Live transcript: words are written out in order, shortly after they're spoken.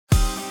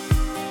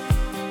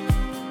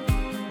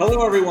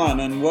Hello,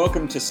 everyone, and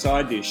welcome to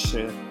Side Dish,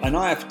 an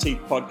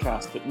IFT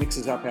podcast that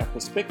mixes up our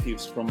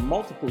perspectives from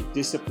multiple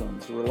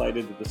disciplines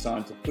related to the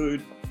science of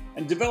food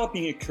and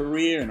developing a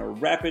career in a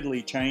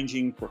rapidly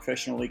changing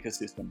professional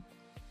ecosystem.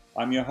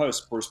 I'm your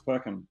host, Bruce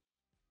Perkin.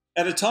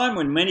 At a time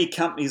when many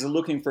companies are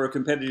looking for a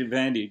competitive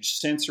advantage,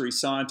 sensory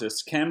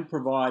scientists can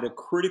provide a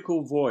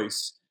critical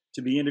voice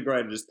to be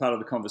integrated as part of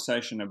the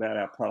conversation about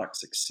our product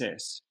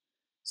success.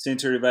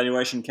 Sensory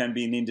evaluation can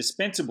be an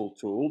indispensable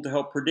tool to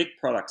help predict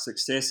product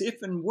success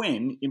if and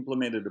when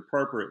implemented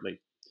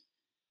appropriately.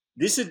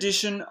 This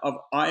edition of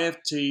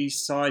IFT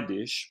Side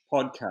Dish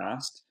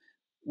podcast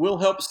will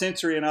help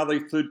sensory and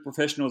other food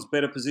professionals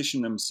better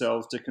position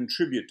themselves to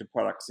contribute to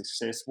product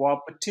success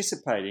while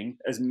participating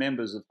as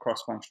members of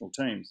cross-functional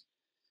teams.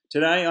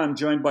 Today, I'm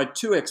joined by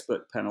two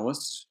expert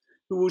panelists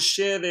who will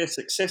share their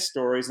success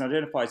stories and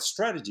identify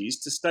strategies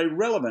to stay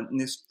relevant in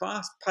this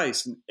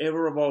fast-paced and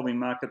ever-evolving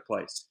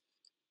marketplace.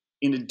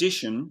 In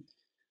addition,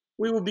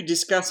 we will be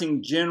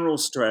discussing general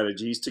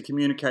strategies to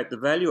communicate the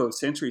value of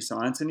sensory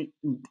science and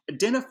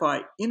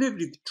identify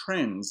innovative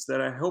trends that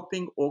are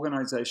helping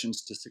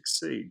organizations to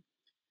succeed.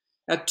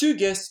 Our two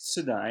guests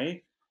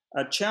today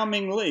are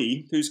Chow-Ming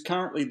Lee, who's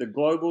currently the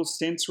Global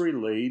Sensory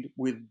Lead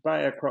with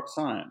Bayer Crop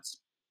Science,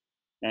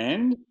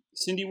 and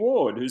Cindy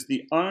Ward, who's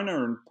the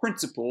owner and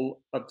principal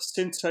of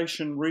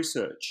Sensation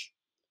Research.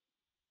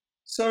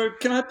 So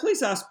can I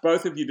please ask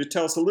both of you to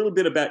tell us a little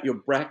bit about your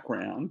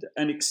background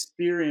and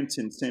experience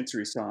in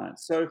sensory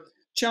science? So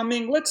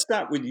Chow-Ming, let's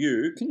start with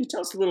you. Can you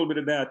tell us a little bit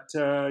about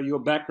your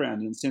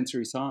background in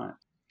sensory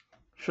science?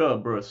 Sure,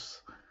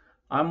 Bruce.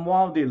 I'm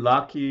one of the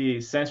lucky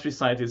sensory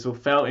scientists who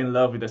fell in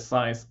love with the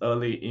science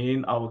early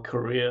in our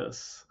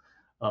careers.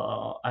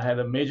 I had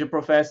a major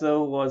professor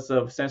who was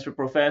a sensory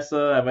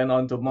professor. I went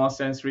on to more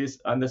sensory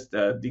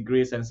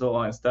degrees and so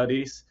on and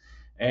studies.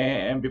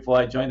 And before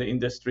I joined the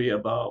industry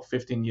about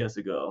 15 years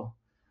ago.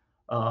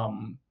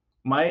 Um,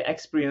 my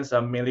experience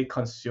are mainly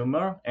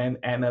consumer and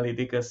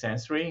analytical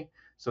sensory.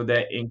 So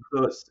that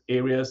includes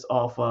areas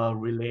of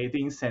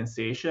relating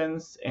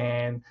sensations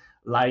and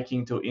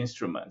liking to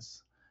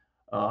instruments.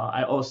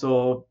 I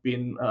also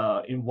been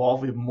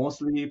involved with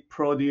mostly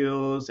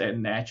produce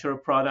and natural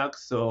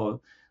products, so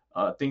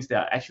things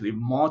that are actually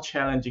more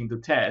challenging to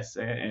test,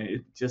 and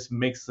it just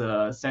makes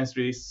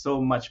sensory so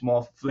much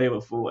more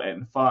flavorful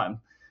and fun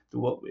to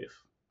work with.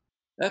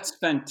 That's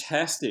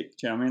fantastic,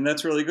 Chow-Ming.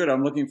 That's really good.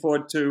 I'm looking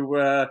forward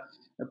to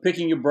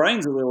picking your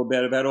brains a little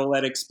bit about all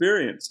that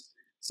experience.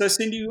 So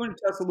Cindy, you want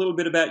to tell us a little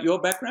bit about your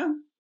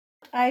background?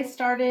 I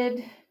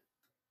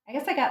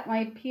got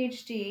my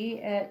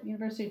PhD at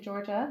University of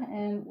Georgia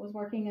and was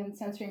working in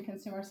sensory and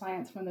consumer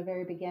science from the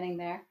very beginning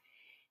there.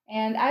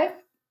 And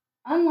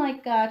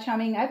unlike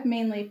Chow-Ming, I've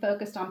mainly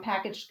focused on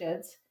packaged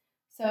goods.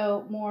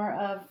 So more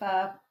of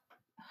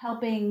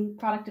helping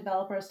product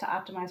developers to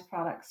optimize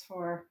products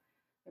for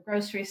the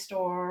grocery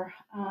store.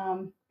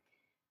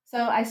 So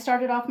I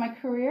started off my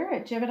career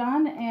at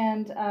Givaudan,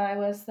 and I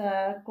was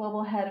the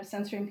global head of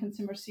sensory and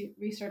consumer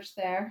research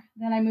there.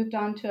 Then I moved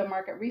on to a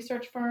market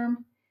research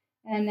firm,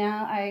 and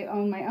now I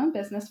own my own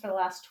business for the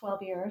last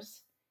 12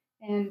 years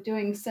and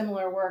doing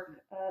similar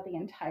work the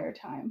entire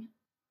time.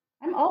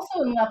 I'm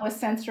also in love with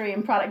sensory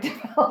and product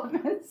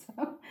development,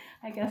 so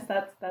I guess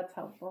that's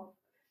helpful.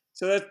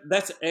 So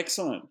that's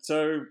excellent.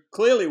 So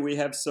clearly we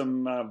have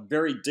some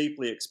very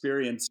deeply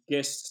experienced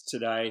guests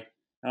today.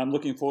 I'm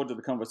looking forward to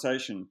the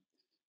conversation.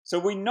 So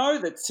we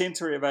know that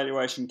sensory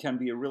evaluation can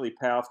be a really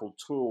powerful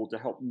tool to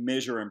help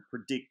measure and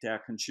predict our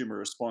consumer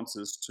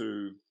responses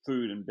to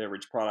food and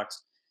beverage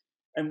products.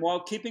 And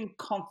while keeping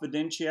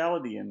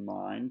confidentiality in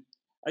mind,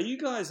 are you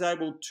guys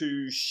able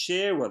to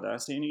share with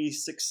us any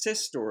success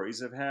stories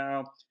of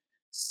how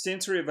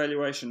sensory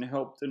evaluation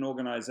helped an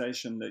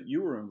organization that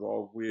you were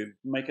involved with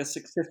make a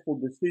successful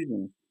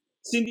decision?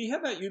 Cindy, how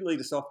about you lead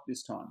us off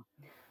this time?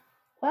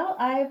 Well,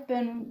 I've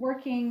been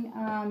working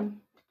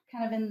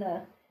kind of in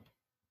the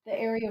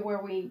area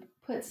where we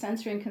put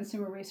sensory and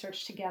consumer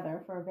research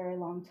together for a very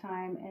long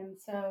time. And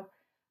so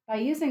by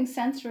using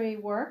sensory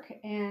work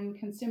and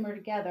consumer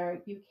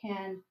together, you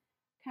can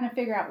kind of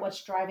figure out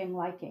what's driving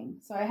liking.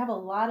 So I have a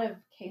lot of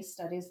case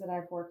studies that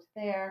I've worked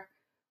there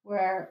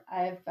where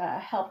I've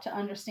helped to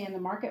understand the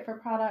market for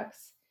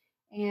products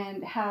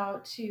and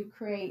how to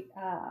create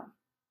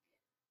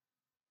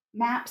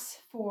maps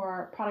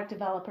for product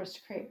developers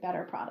to create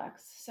better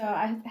products. So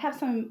I have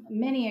some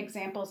many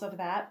examples of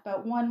that,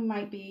 but one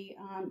might be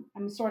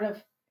I'm sort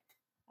of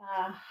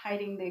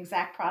hiding the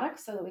exact product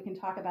so that we can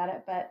talk about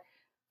it. But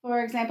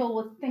for example,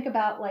 we'll think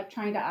about like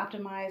trying to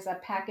optimize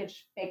a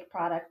packaged baked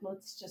product.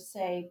 Let's just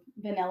say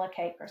vanilla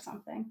cake or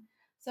something.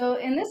 So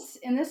in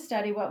this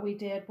study, what we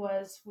did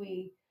was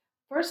we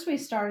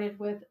started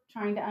with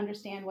trying to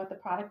understand what the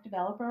product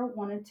developer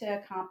wanted to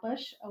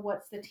accomplish. What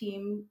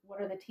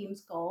are the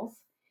team's goals,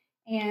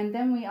 and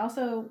then we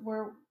also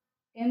were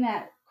in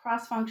that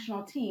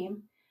cross-functional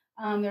team.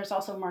 There's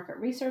also market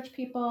research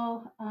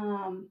people,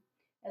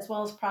 as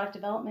well as product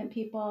development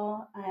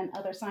people and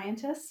other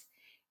scientists.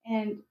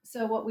 And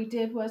so what we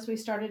did was we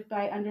started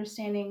by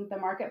understanding the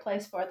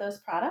marketplace for those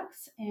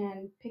products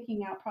and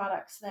picking out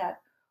products that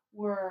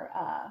were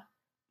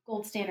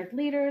gold standard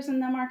leaders in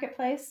the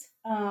marketplace,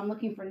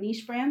 looking for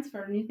niche brands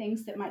for new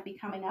things that might be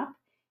coming up,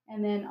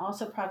 and then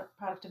also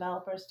product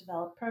developers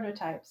develop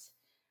prototypes.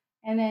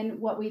 And then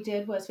what we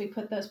did was we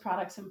put those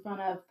products in front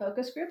of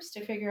focus groups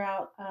to figure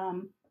out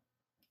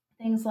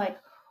things like,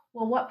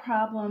 well, what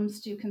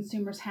problems do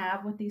consumers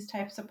have with these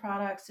types of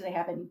products? Do they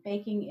have any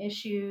baking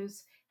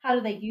issues? How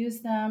do they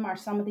use them? Are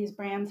some of these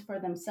brands for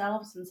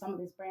themselves and some of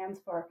these brands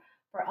for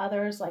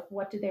others? Like,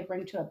 what do they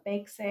bring to a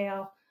bake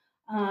sale?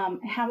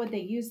 How would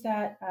they use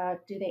that?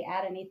 Do they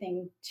add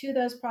anything to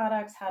those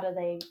products? How do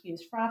they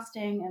use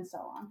frosting and so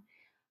on?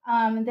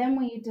 And then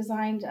we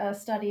designed a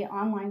study,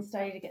 online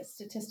study, to get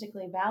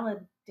statistically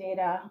valid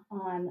data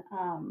on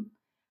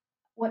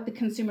what the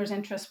consumer's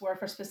interests were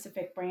for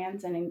specific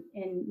brands and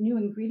in new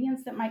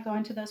ingredients that might go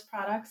into those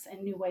products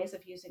and new ways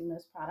of using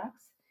those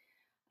products.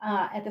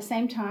 At the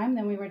same time,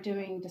 then we were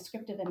doing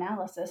descriptive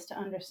analysis to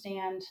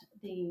understand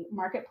the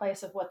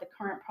marketplace of what the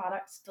current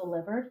products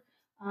delivered,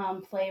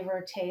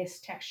 flavor,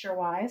 taste, texture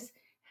wise,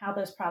 how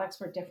those products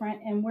were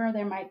different, and where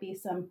there might be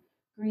some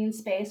green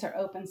space or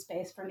open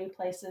space for new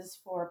places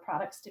for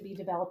products to be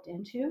developed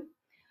into.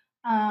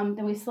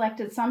 Then we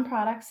selected some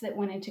products that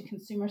went into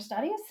consumer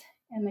studies.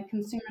 In the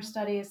consumer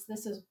studies,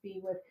 this is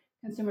be with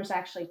consumers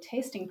actually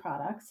tasting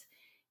products.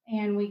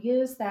 And we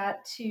used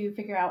that to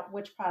figure out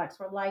which products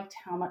were liked,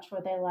 how much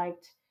were they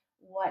liked,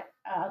 what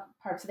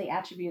parts of the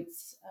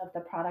attributes of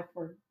the product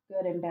were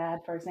good and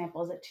bad. For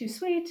example, is it too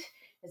sweet?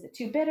 Is it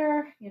too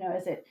bitter?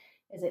 Is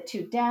it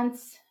too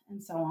dense?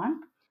 And so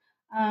on.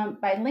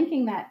 By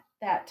linking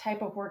that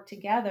type of work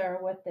together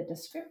with the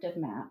descriptive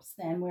maps,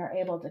 then we're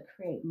able to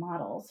create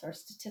models or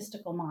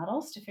statistical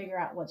models to figure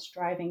out what's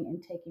driving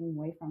and taking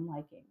away from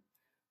liking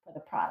for the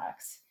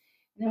products.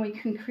 And then we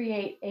can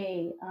create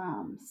a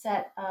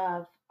set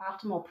of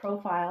optimal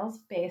profiles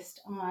based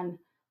on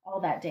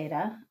all that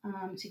data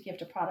to give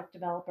to product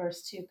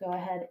developers to go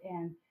ahead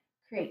and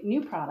create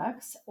new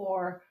products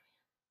or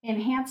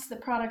enhance the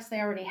products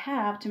they already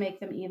have to make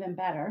them even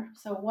better.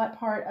 So, what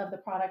part of the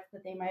product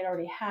that they might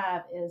already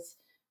have is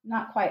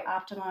not quite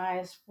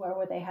optimized? What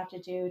would they have to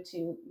do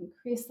to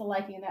increase the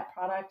liking of that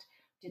product?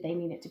 Do they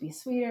need it to be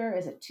sweeter?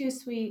 Is it too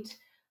sweet?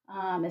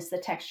 Is the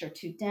texture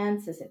too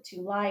dense? Is it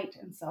too light?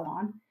 And so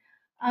on.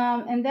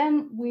 And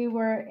then we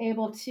were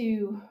able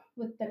to,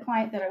 with the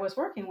client that I was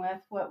working with,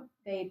 what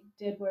they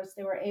did was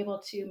they were able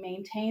to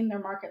maintain their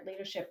market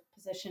leadership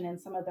position in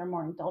some of their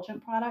more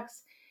indulgent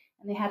products.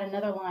 And they had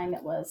another line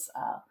that was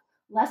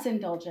less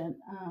indulgent,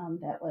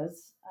 that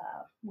was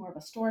more of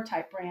a store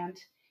type brand,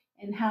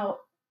 and how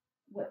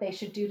what they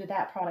should do to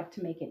that product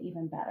to make it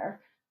even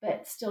better,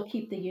 but still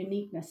keep the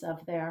uniqueness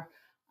of their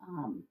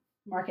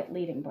market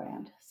leading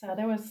brand. So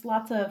there was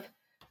lots of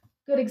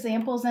good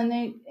examples,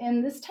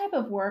 and this type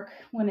of work,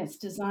 when it's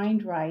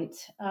designed right,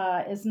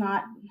 is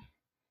not,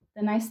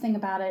 the nice thing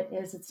about it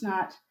is it's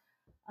not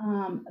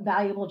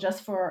valuable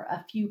just for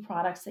a few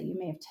products that you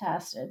may have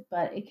tested,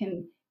 but it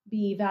can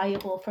be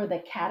valuable for the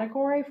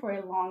category for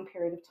a long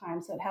period of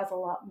time. So it has a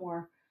lot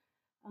more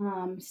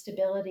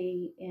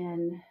stability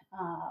in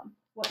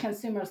what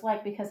consumers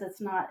like, because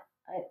it's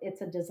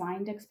a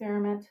designed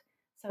experiment.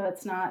 So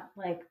it's not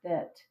like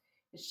that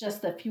it's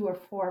just the 3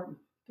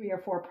 or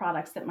 4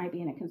 products that might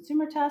be in a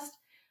consumer test,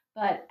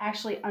 but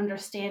actually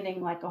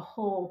understanding like a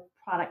whole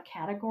product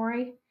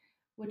category,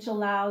 which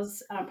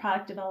allows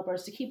product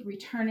developers to keep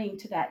returning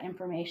to that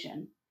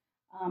information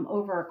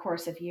over a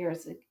course of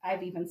years.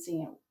 I've even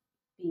seen it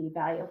be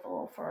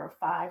valuable for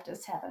 5 to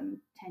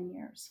 7, 10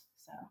 years.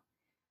 So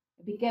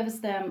it gives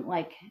them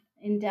like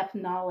in-depth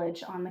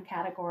knowledge on the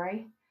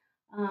category.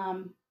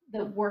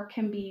 The work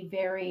can be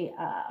very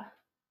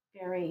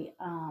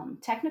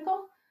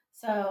technical.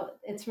 So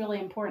it's really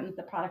important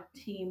the product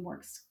team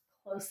works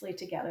closely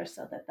together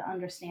so that the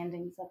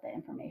understandings of the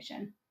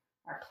information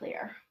are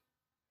clear.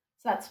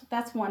 So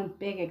that's one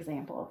big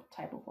example of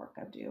type of work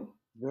I do.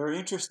 Very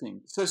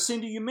interesting. So,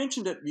 Cindy, you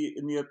mentioned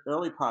in the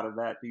early part of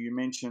that, you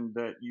mentioned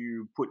that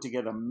you put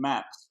together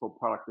maps for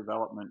product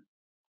development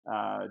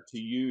to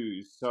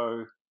use.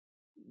 So,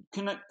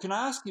 can I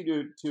ask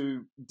you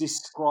to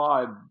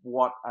describe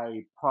what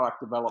a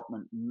product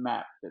development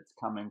map that's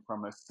coming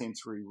from a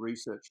sensory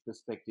research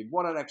perspective,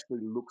 what it actually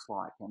looks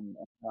like, and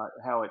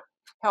how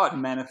it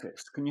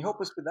manifests? Can you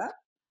help us with that?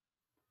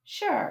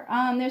 Sure.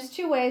 There's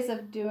 2 ways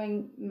of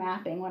doing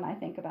mapping when I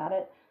think about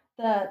it.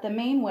 The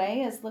main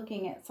way is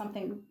looking at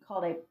something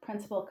called a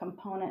principal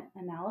component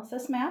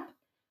analysis map,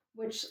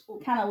 which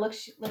kind of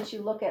lets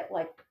you look at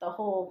like the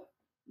whole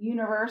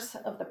universe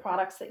of the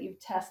products that you've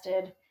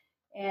tested,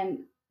 and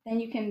then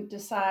you can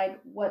decide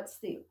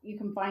you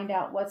can find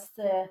out what's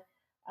the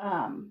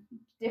um,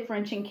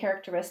 differentiating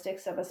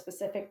characteristics of a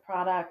specific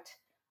product.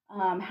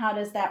 How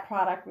does that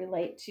product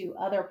relate to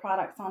other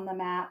products on the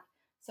map?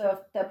 So if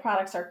the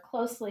products are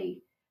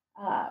closely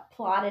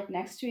plotted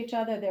next to each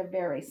other, they're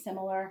very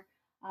similar.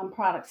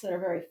 Products that are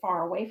very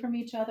far away from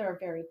each other are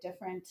very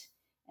different.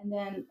 And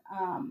then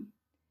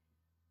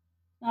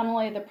not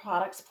only the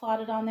products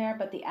plotted on there,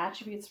 but the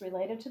attributes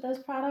related to those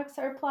products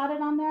are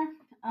plotted on there.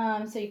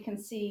 So you can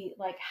see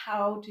like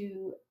how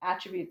do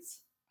attributes,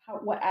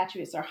 what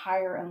attributes are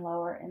higher and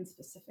lower in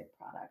specific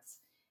products.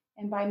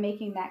 And by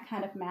making that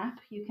kind of map,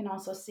 you can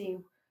also see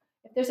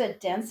if there's a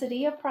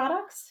density of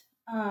products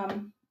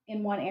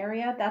in one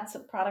area. That's a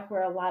product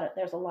where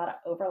there's a lot of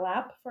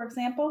overlap. For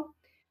example,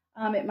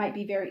 it might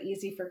be very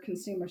easy for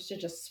consumers to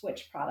just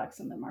switch products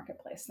in the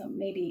marketplace. So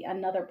maybe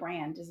another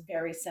brand is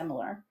very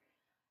similar,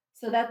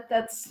 so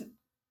that's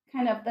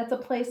a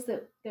place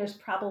that there's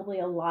probably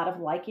a lot of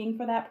liking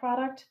for that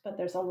product, but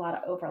there's a lot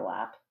of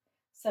overlap.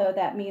 So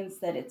that means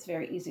that it's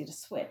very easy to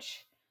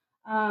switch.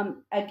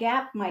 A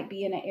gap might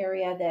be in an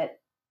area that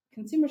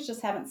consumers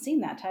just haven't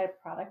seen that type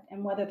of product,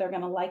 and whether they're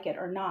going to like it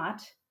or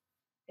not,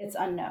 it's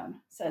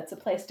unknown. So it's a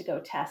place to go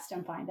test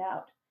and find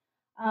out.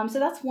 So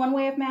that's one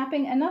way of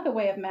mapping. Another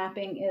way of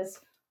mapping is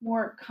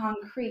more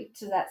concrete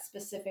to that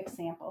specific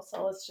sample.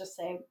 So let's just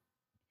say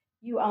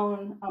you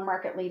own a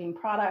market leading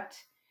product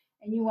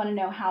and you want to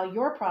know how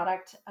your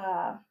product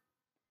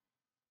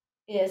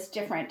is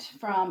different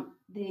from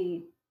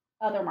the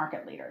other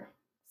market leader.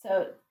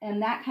 So, in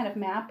that kind of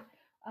map,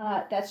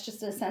 that's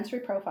just a sensory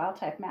profile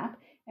type map.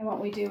 And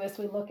what we do is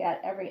we look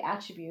at every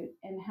attribute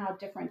and how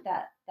different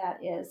that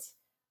is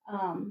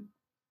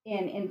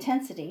in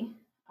intensity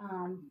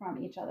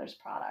from each other's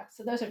products.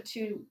 So, those are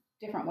two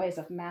different ways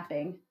of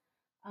mapping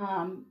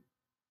um,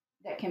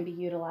 that can be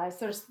utilized.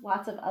 There's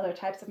lots of other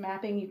types of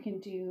mapping. You can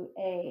do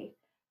a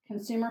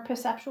consumer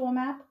perceptual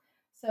map.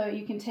 So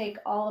you can take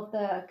all of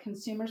the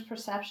consumers'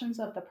 perceptions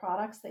of the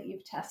products that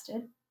you've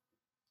tested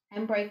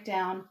and break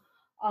down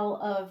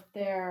all of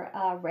their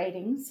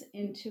ratings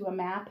into a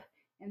map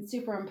and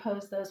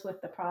superimpose those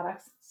with the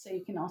products. So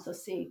you can also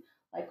see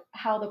like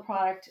how the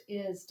product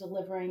is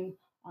delivering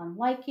on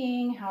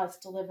liking, how it's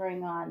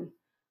delivering on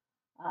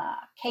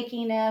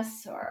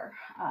cakiness or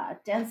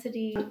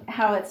density,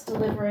 how it's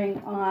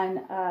delivering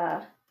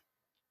on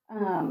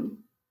um,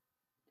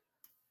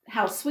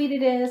 how sweet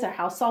it is or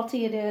how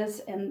salty it is,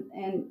 and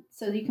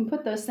so you can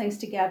put those things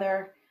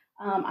together.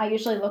 I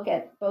usually look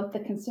at both the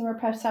consumer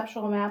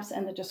perceptual maps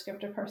and the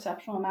descriptive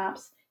perceptual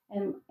maps,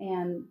 and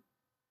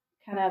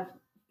kind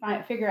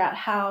of figure out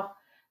how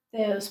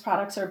those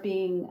products are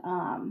being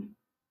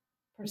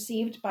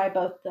perceived by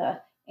both the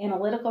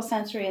analytical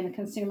sensory and the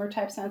consumer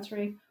type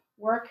sensory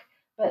work,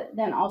 but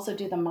then also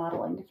do the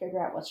modeling to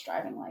figure out what's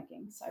driving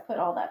liking. So I put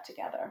all that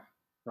together.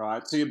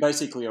 Right. So you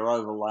basically are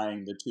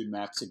overlaying the two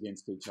maps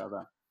against each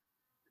other.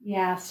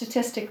 Yeah,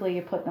 statistically,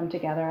 you put them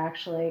together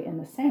actually in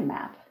the same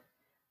map.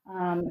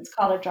 It's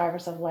called a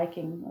drivers of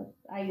liking.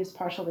 I use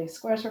partial least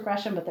squares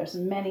regression, but there's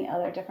many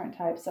other different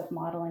types of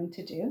modeling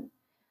to do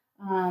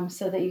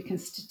so that you can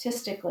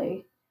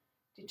statistically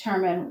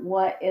determine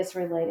what is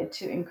related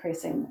to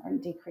increasing or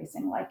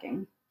decreasing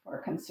liking for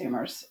a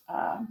consumer's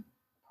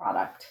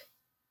product.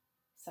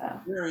 So,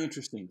 Very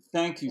interesting.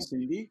 Thank you,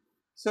 Cindy.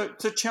 So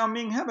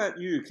Chow-Ming, how about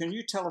you? Can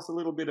you tell us a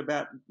little bit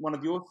about one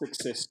of your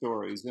success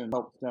stories and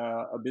helped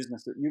a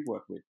business that you've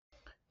worked with?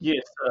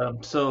 Yes,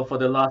 so for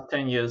the last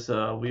 10 years,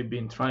 we've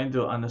been trying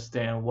to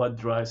understand what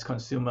drives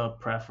consumer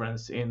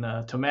preference in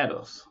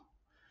tomatoes.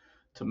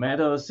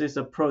 Tomatoes is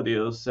a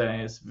produce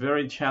and it's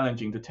very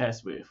challenging to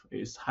test with.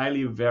 It's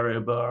highly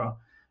variable,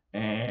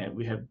 and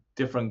we have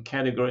different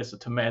categories of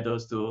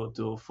tomatoes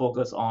to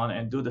focus on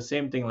and do the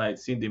same thing like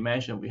Cindy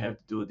mentioned. We have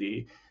to do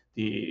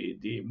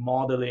the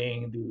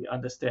modeling, the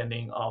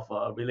understanding of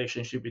a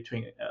relationship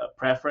between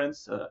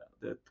preference,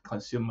 the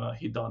consumer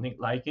hedonic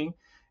liking,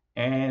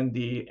 and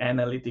the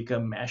analytical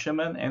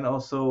measurement, and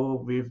also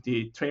with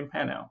the train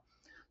panel.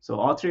 So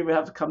all three will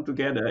have to come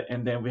together,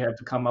 and then we have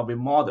to come up with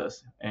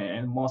models,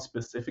 and more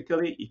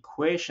specifically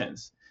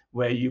equations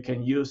where you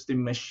can use the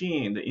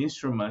machine, the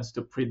instruments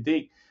to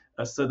predict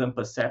a certain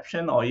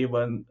perception or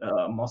even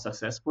more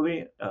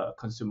successfully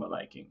consumer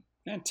liking.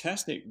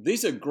 Fantastic.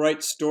 These are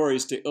great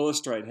stories to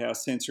illustrate how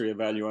sensory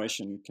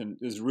evaluation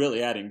is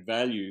really adding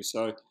value.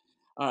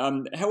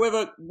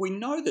 However, we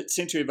know that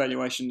sensory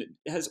evaluation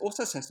has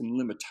some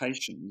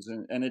limitations,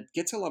 and it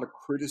gets a lot of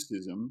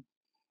criticism.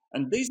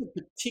 And these are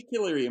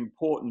particularly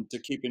important to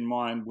keep in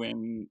mind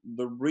when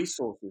the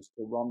resources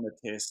to run the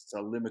tests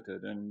are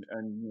limited, and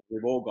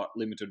we've all got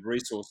limited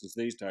resources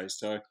these days.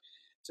 So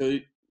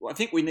I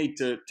think we need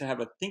to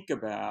have a think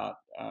about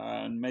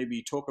and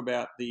maybe talk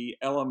about the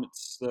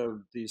elements of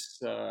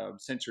this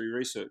sensory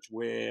research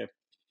where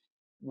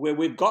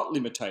we've got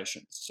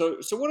limitations. So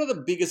what are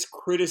the biggest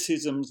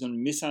criticisms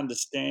and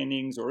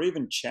misunderstandings, or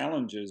even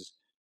challenges,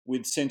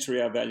 with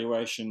sensory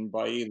evaluation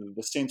by either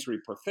the sensory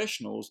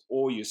professionals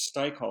or your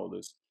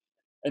stakeholders?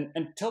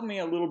 And tell me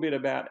a little bit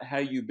about how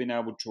you've been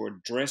able to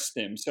address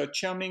them. So,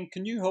 Chow-Ming,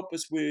 can you help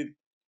us with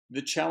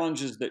the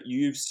challenges that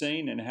you've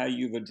seen and how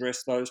you've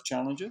addressed those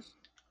challenges?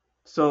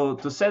 So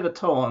to set the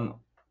tone,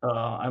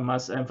 I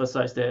must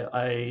emphasize that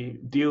I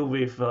deal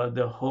with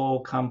the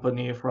whole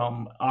company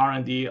from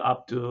R&D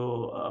up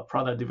to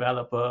product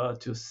developer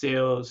to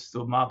sales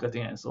to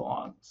marketing and so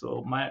on.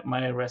 So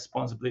my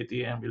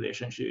responsibility and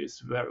relationship is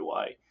very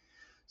wide.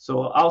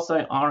 So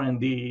outside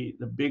R&D,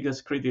 the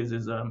biggest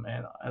criticism,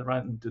 and I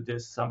run into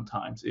this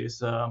sometimes,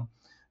 is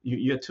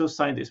you're too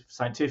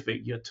scientific,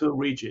 you're too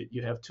rigid,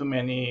 you have too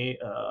many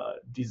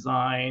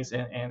designs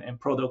and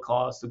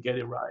protocols to get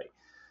it right.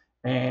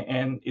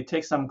 And it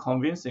takes some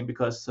convincing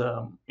because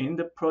in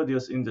the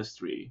produce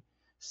industry,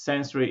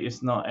 sensory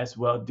is not as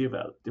well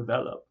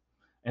developed,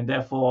 and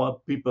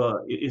therefore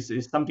people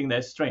it's something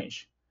that's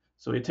strange.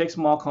 So it takes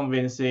more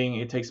convincing,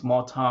 it takes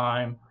more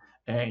time,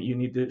 and you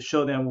need to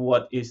show them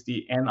what is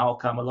the end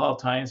outcome. A lot of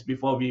times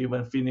before we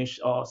even finish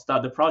or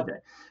start the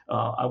project,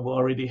 I will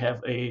already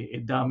have a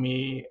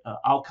dummy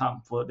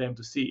outcome for them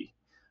to see,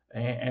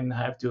 and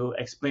have to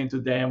explain to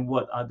them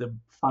what are the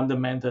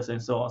fundamentals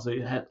and so on. So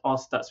all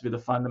starts with the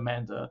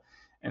fundamental,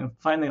 and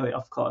finally,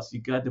 of course,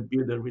 you got to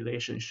build a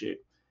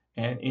relationship.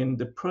 And in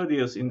the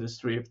produce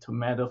industry,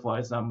 tomato, for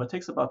example, it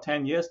takes about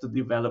 10 years to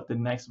develop the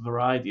next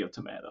variety of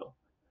tomato,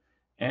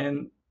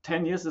 and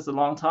 10 years is a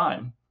long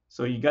time.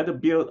 So you got to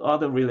build all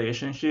the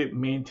relationship,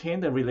 maintain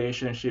the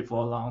relationship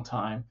for a long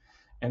time,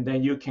 and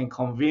then you can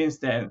convince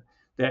them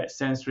that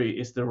sensory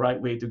is the right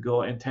way to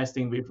go. And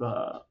testing with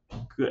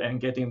good and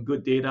getting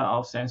good data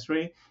of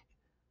sensory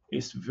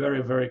is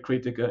very, very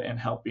critical and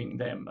helping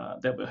them.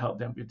 That will help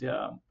them with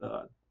their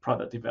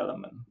product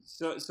development.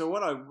 So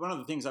one of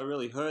the things I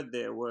really heard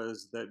there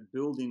was that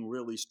building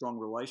really strong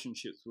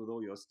relationships with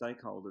all your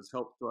stakeholders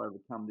helps to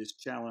overcome this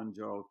challenge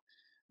of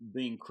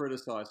being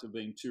criticized for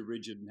being too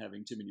rigid and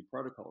having too many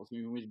protocols. I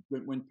mean,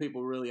 when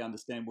people really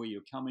understand where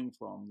you're coming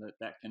from,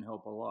 that can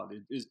help a lot.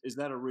 Is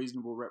that a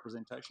reasonable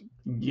representation?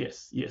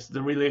 Yes, yes, the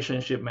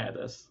relationship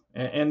matters,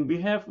 and we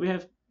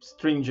have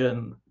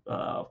stringent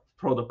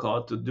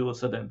protocol to do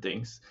certain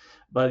things,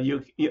 but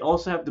you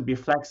also have to be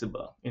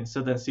flexible in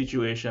certain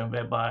situation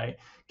whereby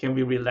can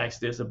we relax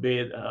this a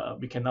bit?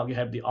 We cannot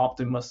have the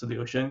optimal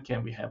solution.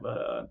 Can we have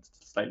a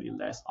slightly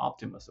less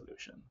optimal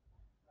solution?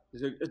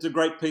 It's a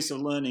great piece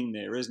of learning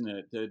there, isn't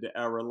it?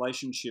 Our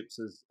relationships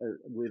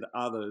with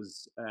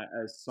others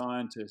as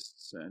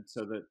scientists, and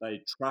so that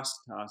they trust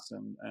us,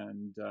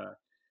 and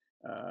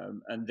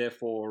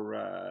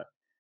therefore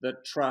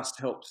that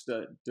trust helps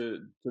to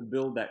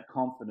build that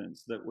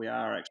confidence that we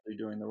are actually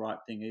doing the right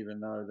thing, even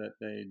though that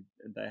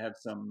they have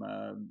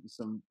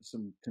some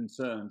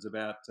concerns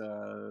about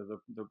the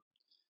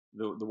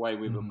way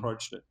we've Hmm.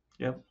 approached it.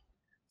 Yep.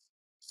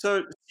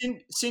 So,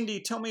 Cindy,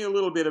 tell me a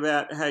little bit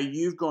about how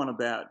you've gone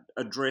about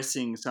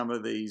addressing some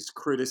of these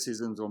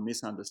criticisms or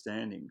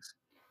misunderstandings.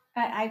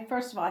 I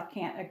first of all, I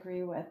can't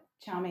agree with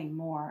Chow-Ming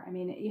more. I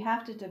mean, you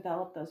have to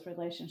develop those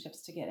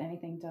relationships to get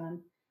anything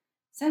done.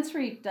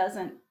 Sensory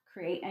doesn't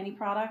create any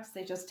products;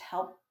 they just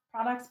help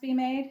products be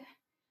made.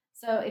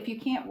 So if you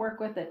can't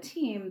work with a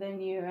team, then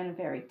you're in a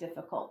very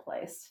difficult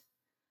place.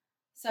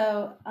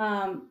 So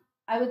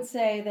I would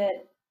say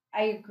that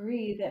I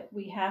agree that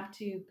we have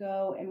to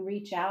go and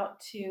reach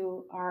out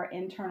to our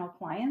internal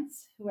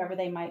clients, whoever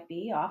they might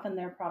be. Often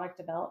they're product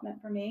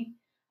development for me,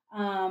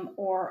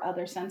 or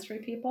other sensory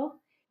people.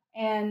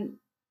 And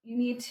you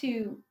need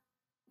to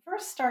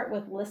first start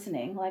with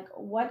listening. Like,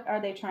 what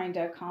are they trying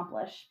to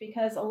accomplish?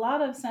 Because a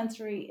lot of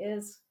sensory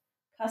is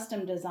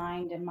custom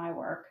designed in my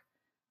work,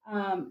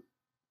 um,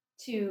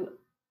 to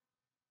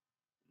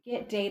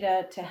get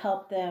data to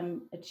help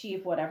them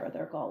achieve whatever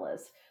their goal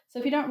is. So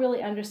if you don't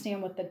really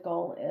understand what the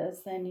goal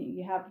is, then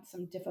you have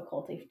some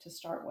difficulty to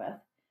start with.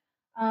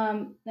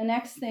 The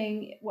next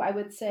thing I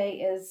would say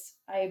is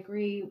I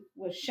agree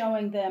with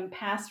showing them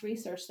past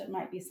research that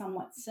might be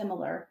somewhat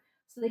similar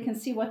so they can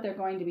see what they're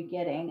going to be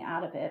getting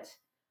out of it.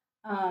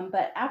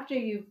 But after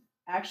you've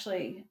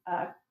actually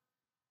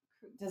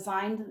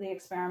designed the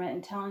experiment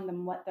and telling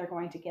them what they're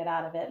going to get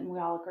out of it, and we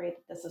all agree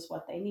that this is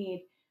what they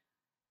need,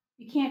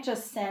 you can't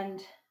just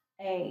send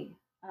a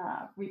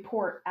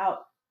report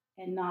out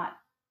and not,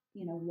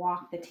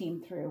 walk the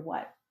team through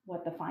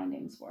what the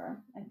findings were.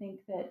 I think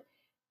that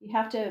you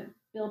have to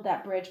build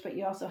that bridge, but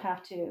you also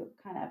have to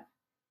kind of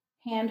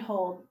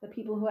handhold the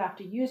people who have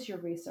to use your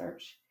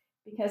research,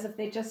 because if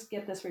they just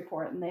get this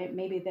report and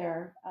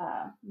they're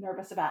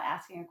nervous about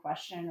asking a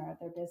question, or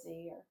they're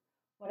busy or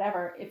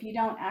whatever, if you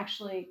don't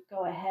actually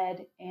go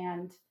ahead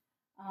and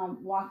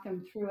walk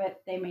them through it,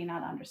 they may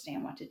not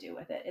understand what to do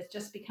with it. It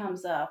just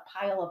becomes a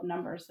pile of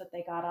numbers that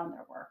they got on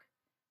their work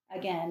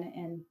again,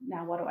 and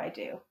now what do I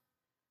do?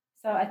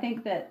 So I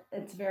think that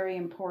it's very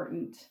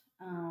important.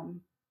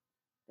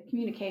 The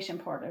communication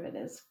part of it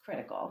is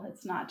critical.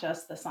 It's not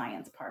just the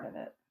science part of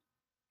it.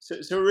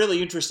 So really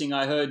interesting.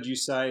 I heard you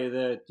say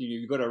that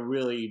you've got to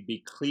really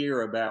be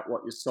clear about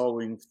what you're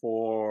solving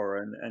for,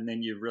 and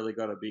then you've really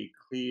got to be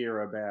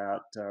clear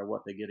about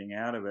what they're getting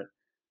out of it.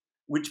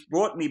 Which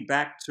brought me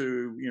back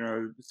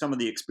to some of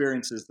the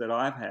experiences that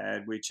I've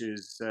had, which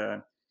is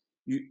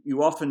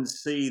you often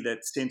see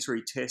that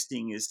sensory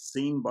testing is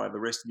seen by the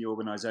rest of the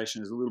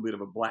organisation as a little bit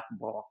of a black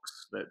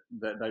box that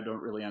they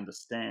don't really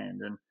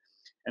understand,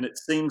 and it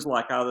seems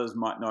like others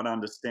might not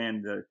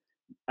understand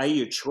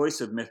your choice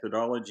of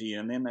methodology,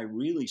 and then they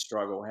really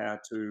struggle how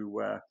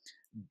to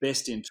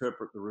best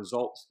interpret the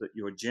results that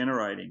you're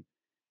generating.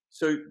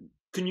 So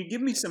Can you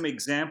give me some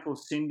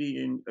examples, Cindy,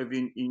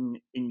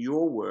 in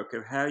your work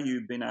of how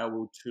you've been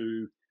able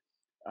to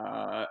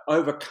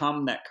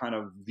overcome that kind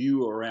of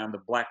view around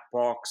the black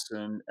box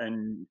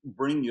and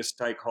bring your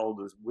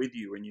stakeholders with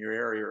you in your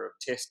area of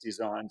test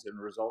designs and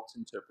results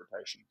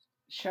interpretations?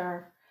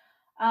 Sure.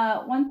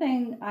 One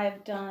thing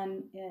I've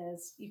done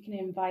is you can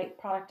invite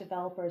product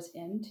developers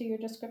into your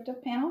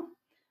descriptive panel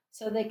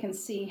so they can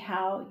see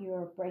how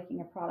you're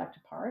breaking a product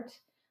apart.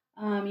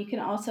 You can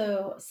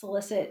also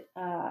solicit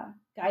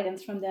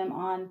guidance from them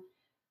on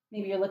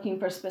maybe you're looking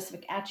for a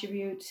specific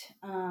attribute.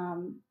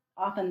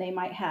 Often they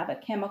might have a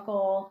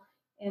chemical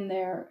in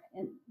their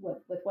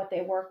with what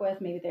they work with.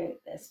 Maybe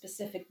the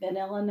specific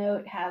vanilla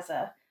note has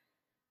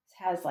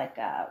like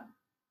a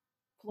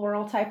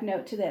floral type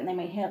note to that, and they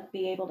may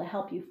be able to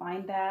help you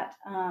find that.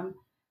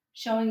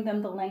 Showing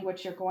them the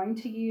language you're going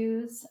to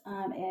use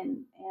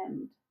and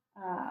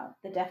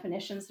the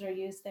definitions that are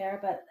used there,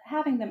 but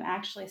having them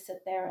actually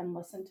sit there and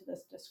listen to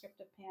this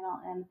descriptive panel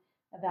and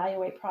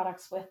evaluate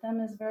products with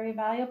them is very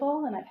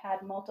valuable. And I've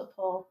had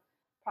multiple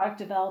product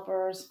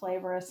developers,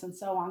 flavorists, and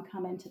so on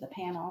come into the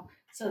panel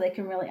so they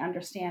can really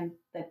understand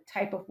the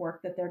type of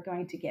work that they're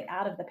going to get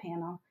out of the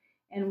panel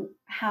and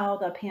how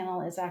the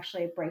panel is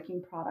actually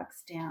breaking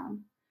products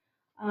down.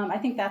 I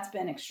think that's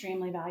been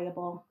extremely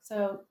valuable.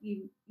 So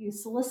you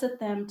solicit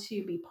them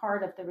to be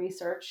part of the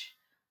research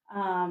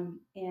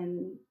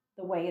in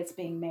the way it's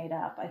being made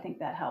up. I think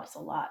that helps a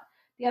lot.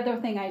 The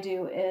other thing I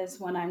do is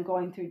when I'm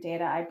going through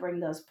data, I bring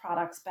those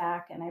products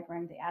back and I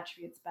bring the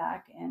attributes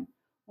back. And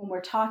when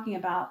we're talking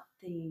about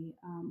the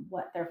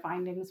what their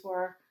findings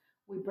were,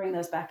 we bring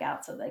those back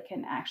out so they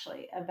can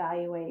actually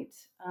evaluate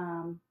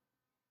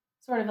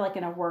sort of like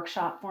in a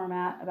workshop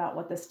format about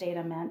what this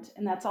data meant.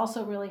 And that's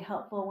also really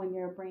helpful when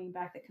you're bringing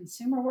back the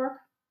consumer work.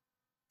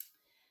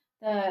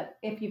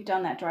 If you've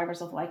done that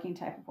drivers of liking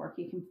type of work,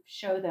 you can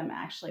show them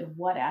actually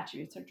what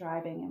attributes are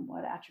driving and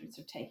what attributes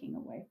are taking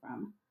away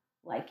from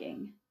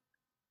liking.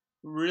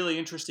 Really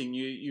interesting.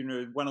 You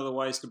know, one of the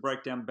ways to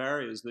break down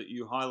barriers that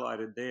you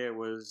highlighted there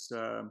was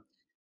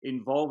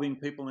involving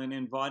people and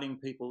inviting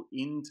people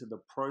into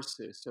the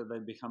process so they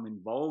become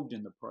involved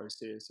in the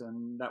process,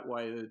 and that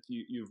way that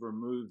you've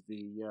removed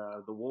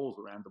the walls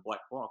around the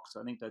black box.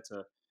 I think that's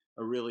a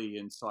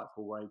really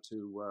insightful way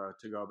to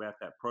go about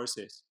that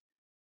process.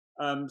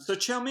 So,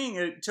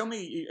 Chow-Ming, tell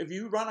me, have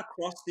you run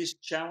across this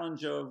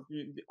challenge of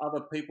other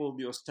people,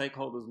 your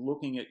stakeholders,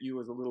 looking at you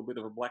as a little bit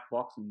of a black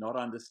box and not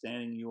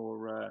understanding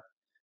your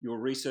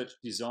research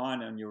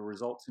design and your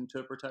results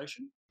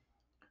interpretation?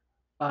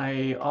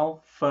 I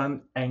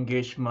often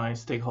engage my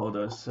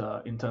stakeholders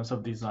in terms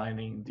of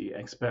designing the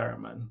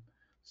experiment.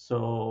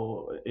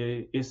 So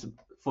it's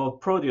for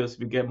produce,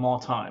 we get more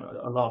time.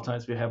 A lot of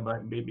times we have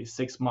like maybe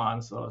 6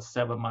 months or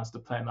 7 months to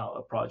plan out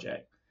a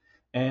project,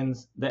 and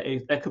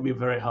that could be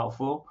very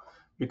helpful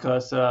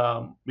because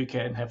we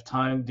can have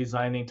time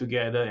designing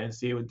together and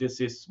see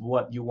this is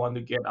what you want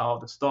to get out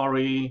of the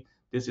story.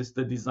 This is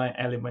the design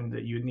element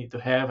that you need to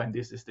have, and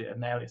this is the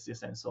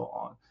analysis and so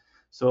on.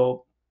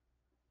 So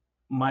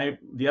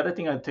the other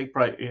thing I take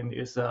pride in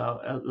is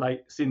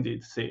like Cindy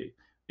said,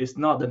 it's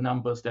not the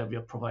numbers that we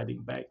are providing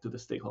back to the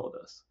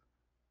stakeholders.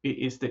 It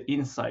is the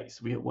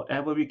insights.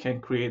 Whatever we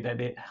can create that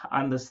they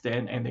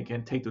understand and they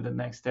can take to the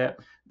next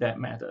step that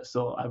matters.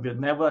 So I will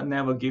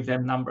never give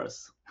them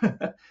numbers.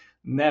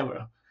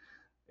 Never.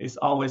 It's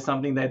always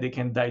something that they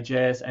can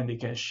digest and they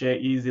can share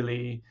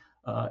easily,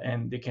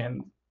 and they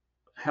can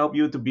help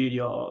you to be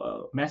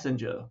your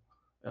messenger,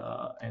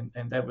 and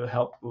that will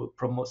help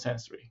promote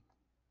sensory.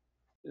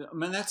 I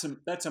mean,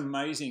 that's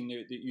amazing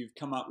that you've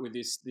come up with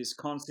this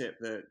concept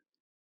that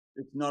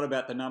it's not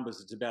about the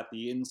numbers, it's about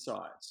the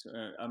insights.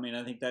 I mean,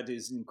 I think that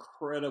is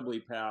incredibly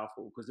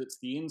powerful because it's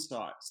the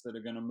insights that are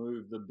going to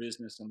move the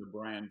business and the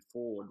brand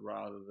forward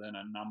rather than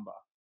a number.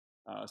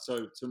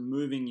 So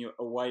moving you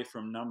away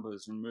from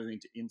numbers and moving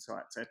to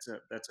insights,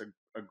 that's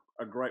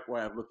a great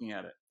way of looking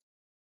at it.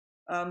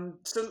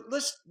 So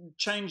let's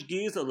change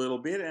gears a little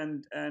bit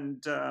and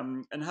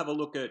have a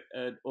look at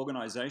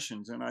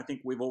organisations. And I think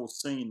we've all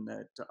seen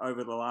that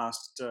over the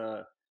last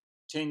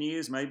 10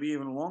 years, maybe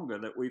even longer,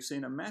 that we've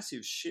seen a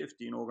massive shift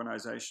in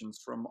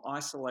organisations from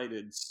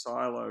isolated,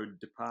 siloed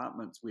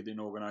departments within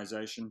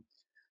organisation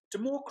to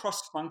more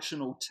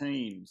cross-functional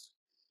teams.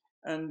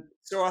 And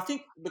so I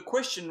think the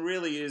question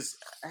really is,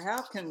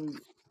 how can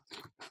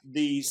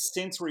the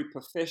sensory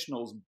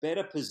professionals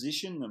better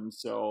position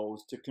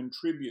themselves to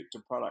contribute to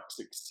product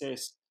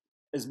success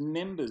as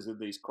members of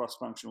these cross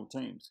functional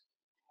teams?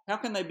 How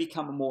can they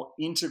become a more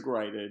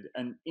integrated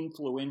and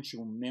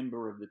influential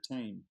member of the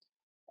team?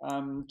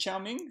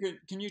 Chow-Ming,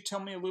 can you tell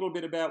me a little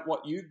bit about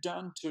what you've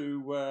done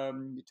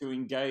to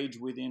engage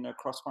within a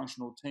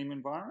cross-functional team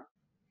environment?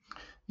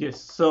 Yes,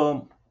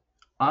 so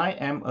I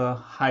am a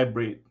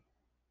hybrid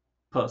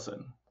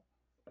person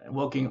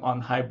working on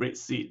hybrid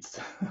seats.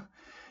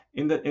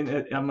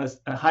 I'm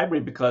a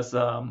hybrid because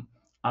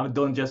I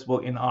don't just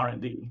work in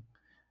R&D,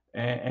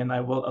 and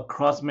I work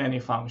across many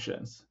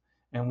functions.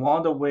 And one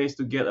of the ways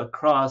to get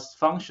across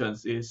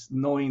functions is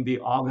knowing the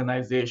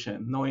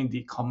organization, knowing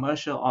the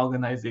commercial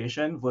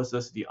organization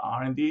versus the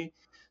R&D.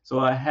 So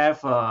I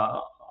have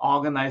a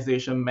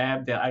organization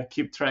map that I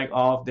keep track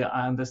of, that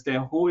I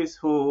understand who is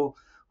who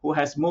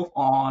has moved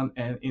on.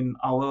 And in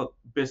our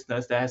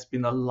business, there has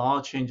been a lot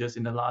of changes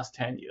in the last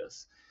 10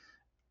 years.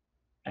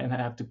 And I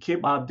have to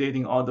keep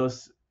updating all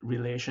those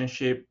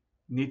relationships.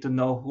 Need to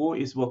know who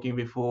is working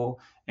with who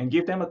and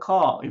give them a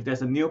call. If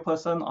there's a new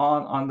person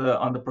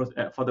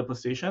for the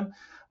position,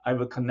 I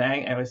will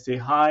connect and I will say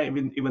hi.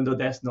 Even though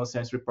there's no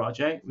sensory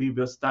project, we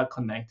will start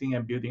connecting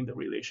and building the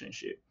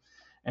relationship.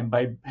 And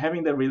by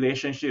having the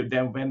relationship,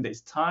 then when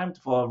it's time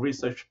for a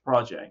research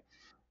project,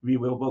 we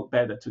will work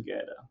better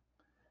together.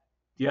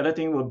 The other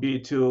thing would be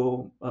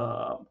to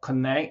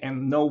connect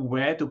and know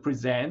where to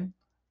present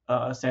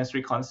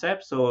sensory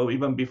concepts. So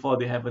even before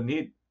they have a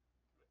need,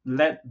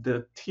 let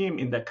the team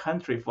in the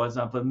country, for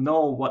example,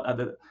 know what are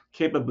the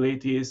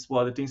capabilities,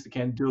 what are the things they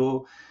can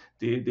do,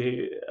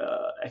 the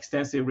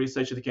extensive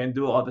research they can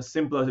do, or the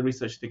simpler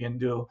research they can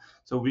do.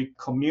 So we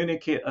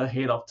communicate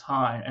ahead of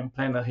time and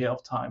plan ahead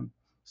of time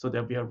so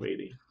that we are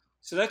ready.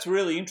 So that's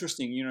really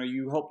interesting.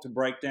 You help to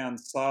break down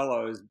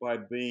silos by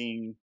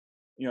being,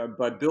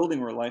 by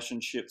building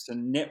relationships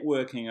and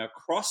networking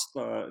across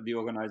the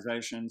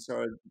organization.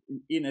 So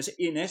in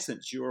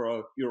essence, you're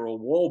a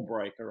wall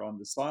breaker on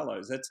the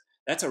silos.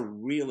 That's a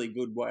really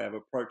good way of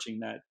approaching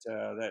that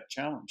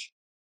challenge.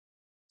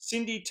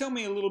 Cindy, tell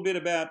me a little bit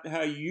about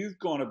how you've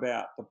gone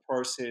about the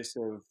process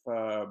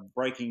of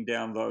breaking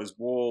down those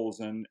walls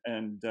and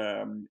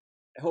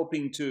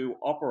helping to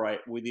operate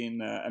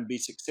within and be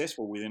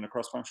successful within a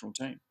cross-functional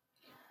team.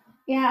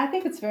 Yeah, I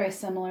think it's very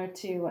similar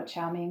to what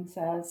Chow-Ming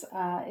says.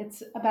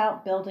 It's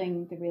about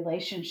building the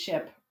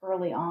relationship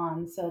early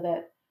on so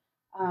that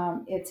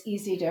it's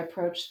easy to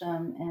approach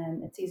them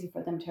and it's easy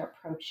for them to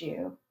approach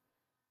you.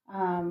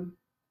 Um,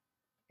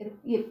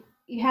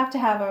 you have to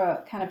have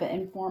a kind of an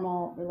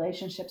informal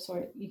relationship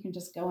so you can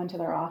just go into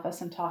their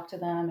office and talk to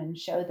them and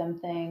show them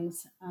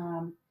things.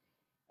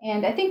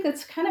 And I think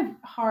it's kind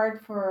of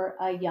hard for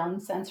a young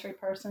sensory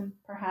person,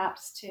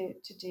 perhaps, to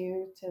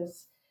do,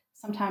 because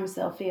sometimes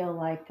they'll feel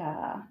like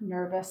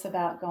nervous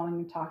about going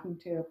and talking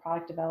to a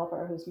product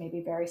developer who's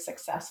maybe very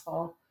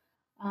successful.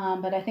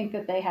 But I think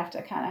that they have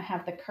to kind of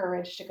have the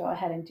courage to go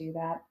ahead and do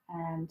that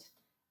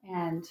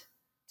and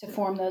to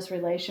form those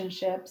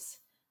relationships,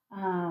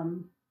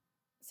 um,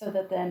 so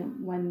that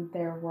then when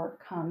their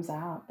work comes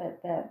out,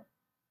 that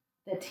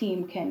the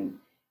team can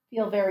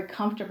feel very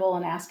comfortable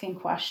in asking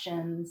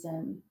questions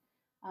and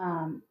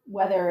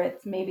whether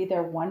it's maybe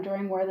they're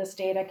wondering where this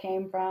data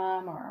came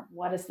from or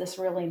what does this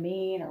really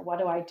mean or what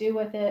do I do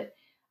with it.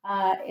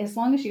 As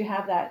long as you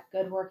have that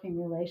good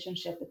working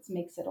relationship, it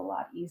makes it a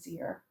lot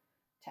easier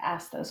to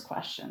ask those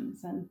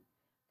questions and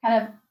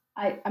kind of.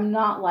 I'm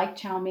not like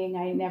Chow-Ming.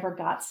 I never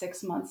got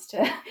 6 months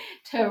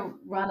to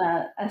run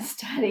a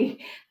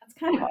study. That's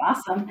kind of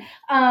awesome.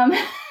 Um,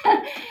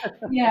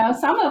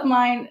 some of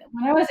mine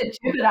when I was at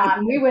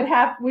Givaudan,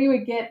 we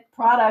would get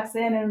products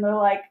in and they're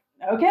like,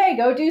 okay,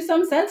 go do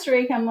some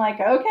sensory. I'm like,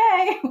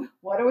 okay,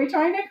 what are we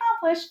trying to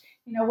accomplish?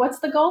 What's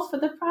the goals for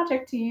the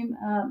project team?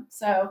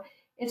 So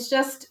it's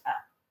just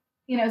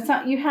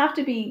so you have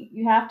to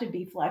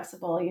be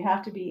flexible. You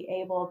have to be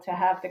able to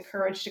have the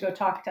courage to go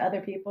talk to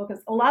other people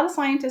because a lot of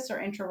scientists are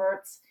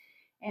introverts,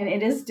 and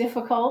it is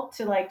difficult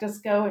to like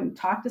just go and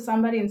talk to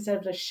somebody instead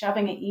of just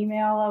shoving an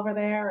email over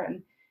there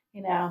and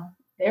you know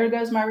there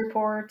goes my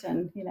report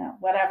and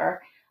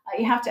whatever.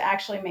 You have to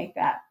actually make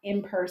that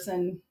in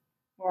person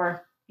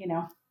or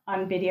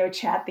on video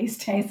chat these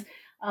days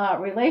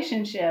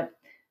relationship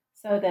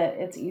so that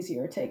it's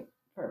easier to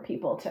for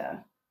people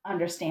to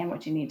understand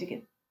what you need to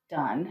get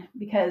done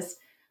because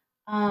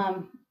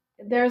um,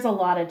 there's a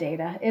lot of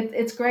data.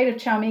 It's great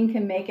if Chow-Ming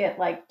can make it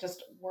like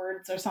just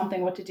words or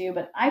something what to do,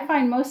 but I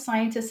find most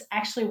scientists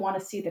actually want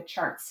to see the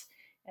charts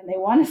and they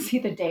want to see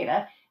the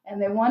data and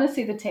they want to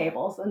see the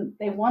tables and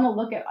they want to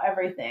look at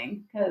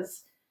everything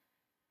because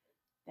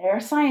they're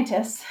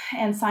scientists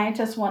and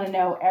scientists want to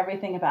know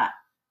everything about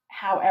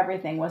how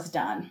everything was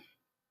done.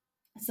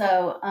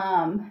 So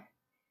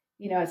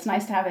it's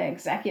nice to have an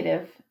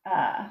executive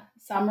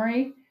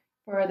summary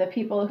for the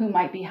people who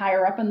might be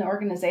higher up in the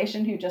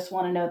organization who just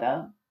want to know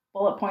the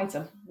bullet points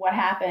of what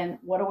happened,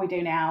 what do we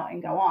do now,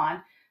 and go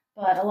on.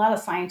 But a lot of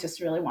scientists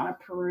really want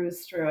to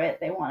peruse through it.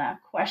 They want to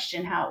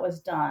question how it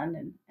was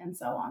done and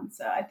so on.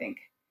 So I think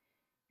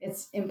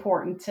it's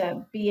important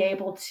to be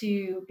able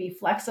to be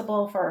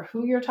flexible for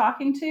who you're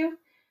talking to.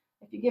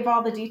 If you give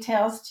all the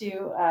details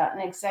to an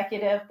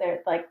executive,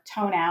 they're like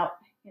tone out.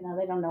 They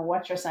don't know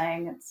what you're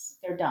saying.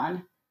 They're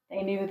done.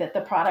 They knew that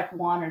the product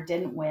won or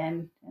didn't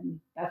win, and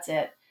that's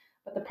it.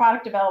 But the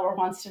product developer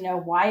wants to know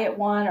why it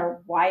won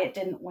or why it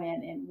didn't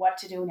win and what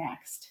to do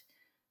next.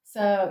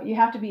 So you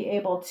have to be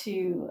able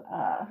to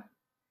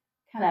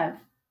kind of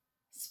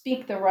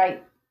speak the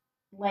right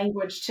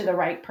language to the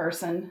right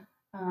person.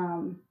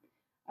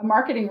 A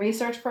marketing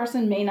research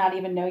person may not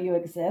even know you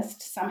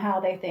exist. Somehow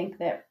they think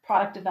that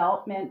product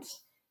development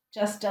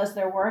just does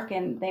their work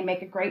and they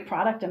make a great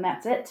product and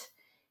that's it.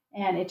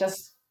 And it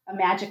just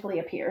magically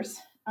appears.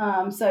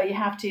 So you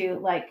have to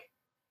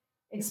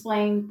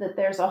explain that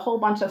there's a whole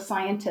bunch of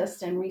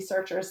scientists and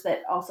researchers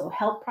that also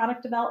help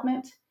product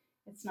development.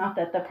 It's not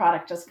that the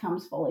product just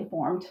comes fully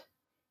formed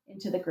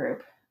into the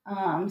group.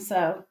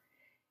 So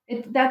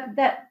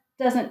that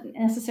doesn't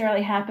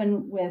necessarily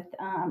happen with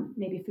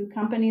maybe food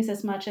companies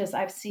as much as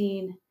I've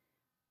seen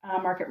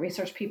market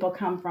research people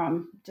come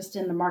from just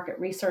in the market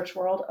research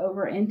world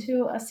over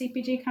into a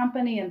CPG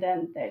company, and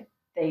then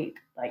they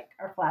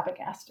are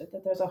flabbergasted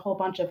that there's a whole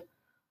bunch of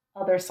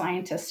other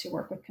scientists who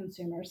work with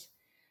consumers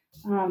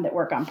that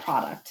work on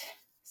product.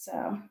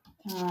 So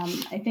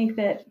I think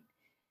that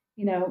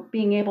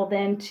being able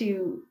then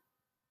to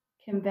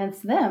convince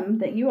them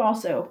that you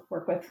also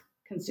work with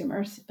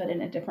consumers, but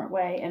in a different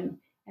way, and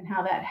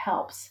how that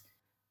helps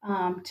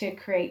to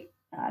create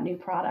new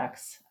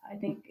products. I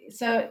think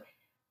so.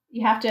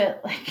 You have to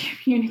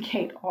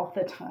communicate all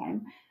the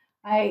time.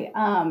 I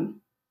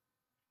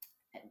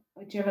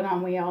with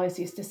Jivanon, we always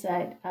used to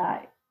say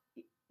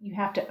you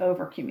have to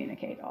over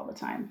communicate all the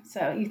time.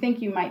 So you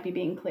think you might be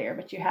being clear,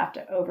 but you have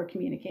to over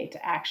communicate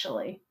to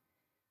actually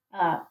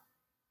uh,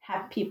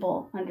 have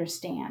people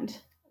understand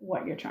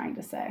what you're trying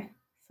to say.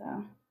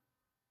 So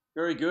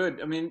Very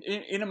good. I mean,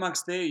 in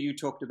amongst there, you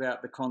talked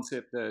about the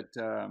concept that,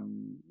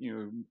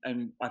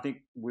 and I think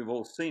we've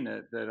all seen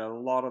it, that a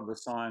lot of the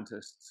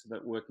scientists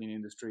that work in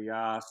industry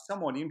are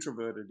somewhat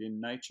introverted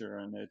in nature,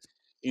 and that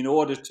in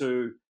order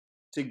to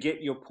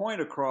get your point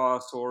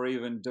across or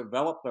even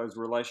develop those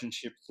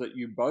relationships that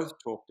you both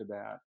talked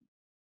about,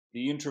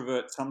 the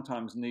introvert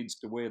sometimes needs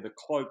to wear the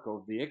cloak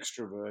of the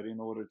extrovert in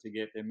order to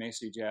get their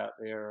message out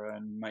there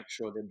and make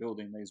sure they're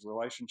building these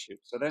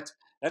relationships. So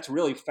that's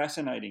really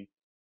fascinating.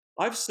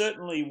 I've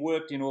certainly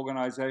worked in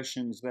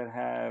organizations that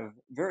have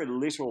very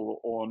little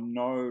or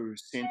no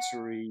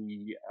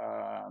sensory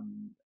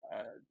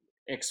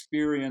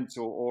experience,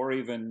 or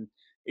even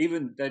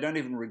they don't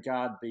even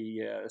regard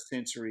the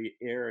sensory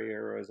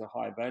area as a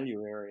high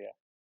value area.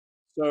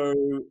 So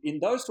in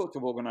those sorts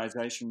of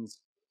organizations,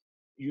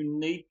 you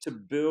need to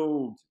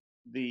build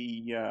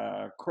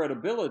the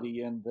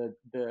credibility and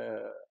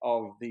the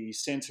of the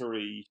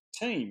sensory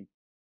team,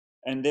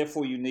 and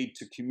therefore you need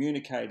to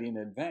communicate in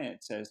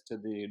advance as to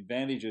the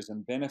advantages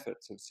and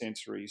benefits of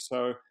sensory.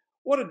 So,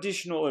 what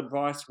additional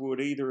advice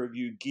would either of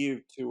you give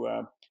to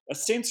a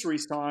sensory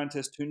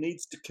scientist who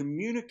needs to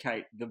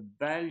communicate the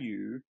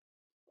value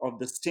of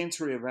the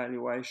sensory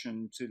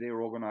evaluation to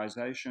their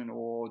organization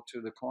or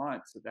to the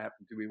clients that they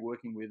happen to be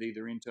working with,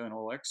 either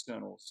internal or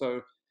external?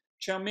 So,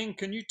 Chow-Ming,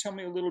 can you tell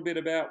me a little bit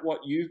about what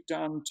you've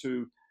done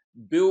to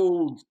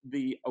build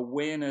the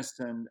awareness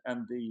and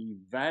the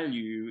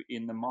value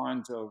in the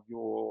minds of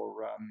your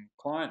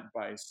client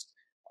base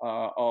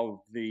of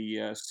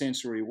the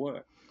sensory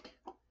work?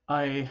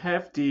 I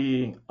have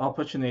the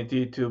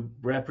opportunity to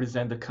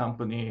represent the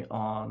company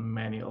on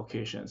many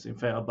occasions. In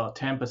fact, about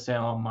 10%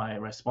 of my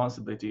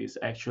responsibility is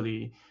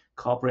actually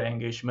corporate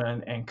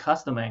engagement and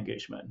customer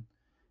engagement.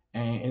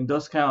 And in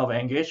those kind of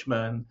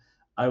engagement,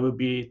 I will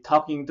be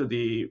talking to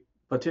the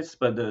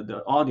participant,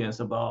 the audience,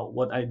 about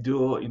what I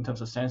do in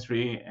terms of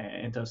sensory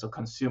and in terms of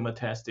consumer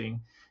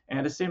testing. And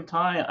at the same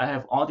time, I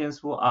have audience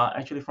who are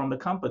actually from the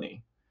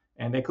company,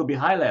 and they could be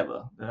high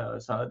level.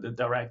 So the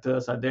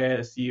directors are there,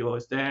 the CEO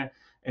is there,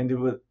 and they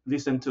will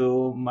listen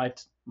to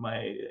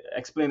my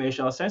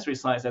explanation of sensory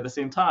science at the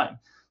same time.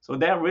 So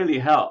that really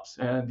helps.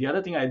 And the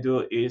other thing I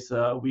do is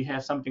we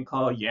have something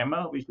called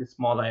Yammer, which is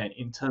more like an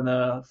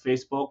internal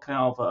Facebook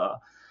kind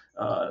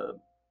of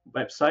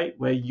website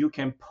where you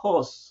can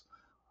post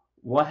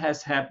what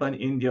has happened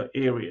in your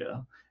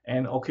area.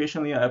 And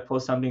occasionally I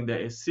post something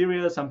that is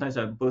serious. Sometimes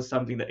I post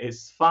something that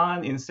is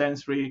fun in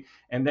sensory,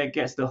 and that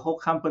gets the whole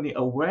company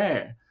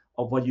aware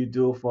of what you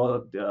do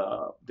for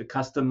the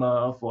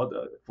customer, for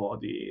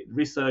the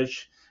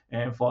research,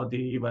 and for the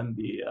even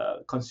the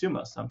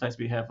consumers. Sometimes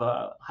we have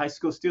high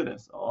school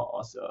students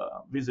or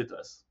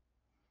visitors.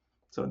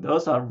 So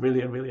those are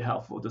really, really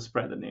helpful to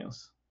spread the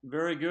news.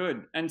 Very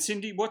good. And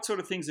Cindy, what sort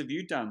of things have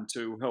you done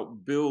to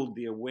help build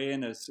the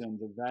awareness and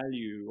the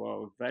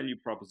value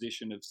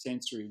proposition of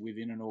sensory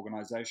within an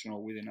organization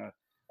or within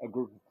a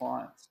group of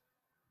clients?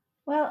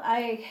 well,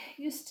 I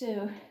used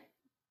to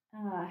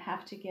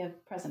have to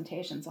give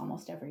presentations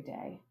almost every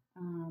day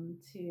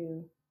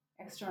to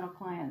external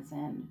clients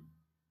and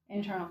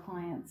internal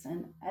clients,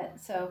 and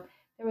so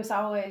there was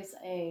always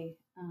a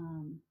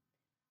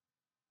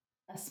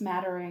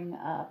smattering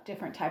of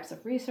different types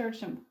of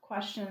research and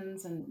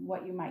questions and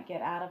what you might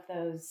get out of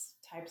those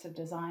types of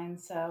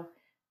designs. So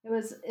it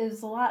was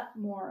a lot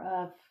more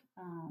of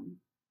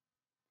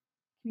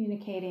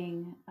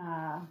communicating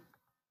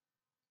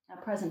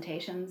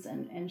presentations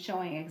and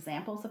showing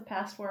examples of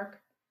past work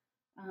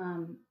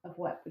of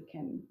what we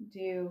can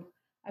do.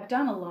 I've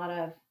done a lot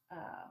of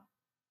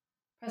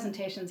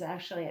presentations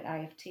actually at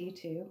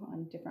IFT too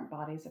on different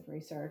bodies of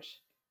research,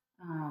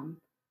 um,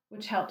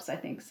 which helps, I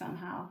think,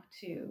 somehow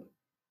to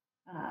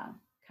uh,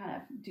 kind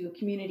of do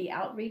community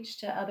outreach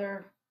to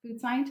other food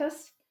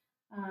scientists.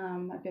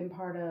 I've been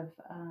part of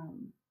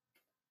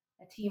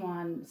a team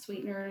on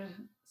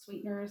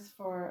sweeteners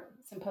for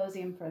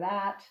symposium for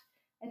that.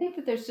 I think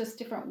that there's just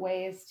different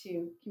ways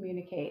to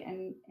communicate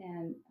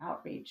and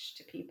outreach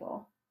to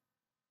people.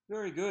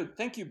 Very good.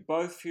 Thank you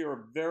both for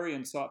your very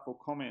insightful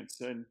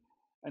comments. And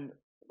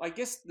I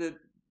guess that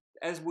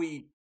as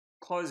we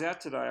close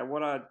out today,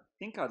 what I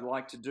think I'd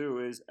like to do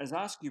is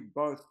ask you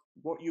both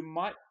what you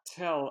might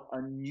tell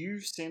a new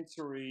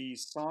sensory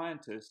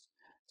scientist,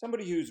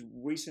 somebody who's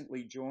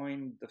recently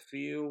joined the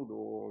field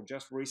or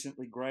just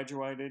recently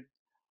graduated,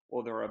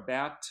 or they're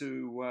about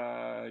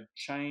to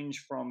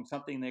change from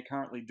something they're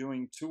currently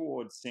doing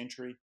towards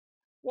sensory.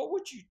 What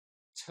would you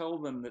tell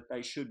them that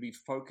they should be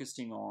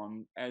focusing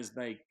on as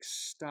they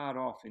start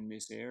off in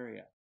this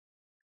area?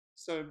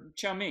 So,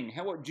 Chow-Ming,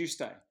 how would you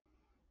say?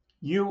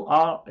 You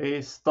are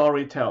a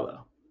storyteller.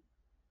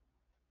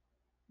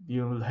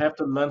 You have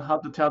to learn how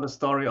to tell the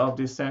story of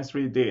this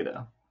sensory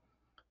data.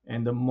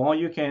 And the more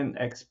you can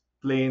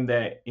explain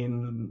that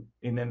in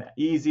an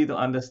easy to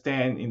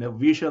understand, in a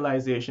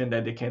visualization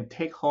that they can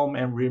take home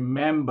and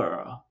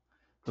remember,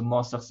 the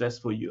more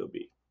successful you'll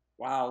be.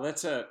 Wow,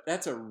 that's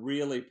a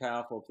really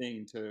powerful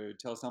thing to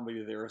tell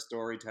somebody they're a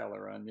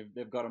storyteller, and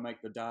they've got to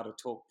make the data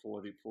talk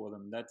for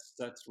them. That's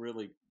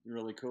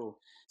really cool.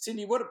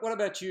 Cindy, what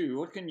about you?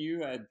 What can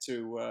you add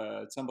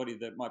to somebody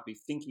that might be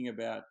thinking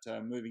about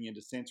moving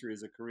into sensory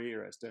as a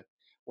career, as to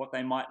what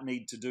they might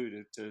need to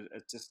do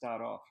to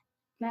start off?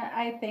 Now,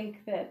 I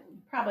think that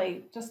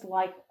probably just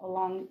like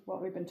along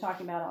what we've been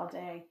talking about all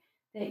day,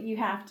 that you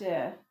have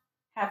to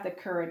have the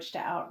courage to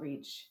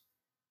outreach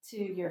to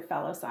your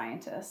fellow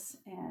scientists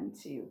and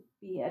to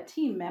be a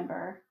team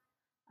member,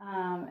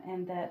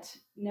 and that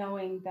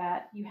knowing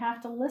that you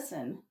have to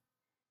listen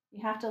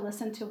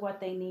to what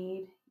they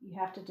need, you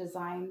have to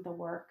design the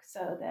work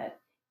so that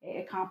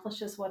it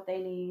accomplishes what they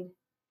need,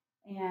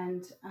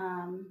 and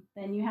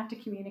then you have to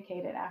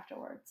communicate it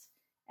afterwards.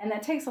 And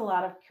that takes a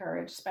lot of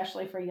courage,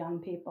 especially for young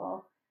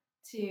people,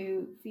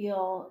 to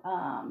feel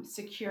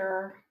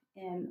secure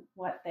in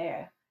what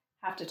they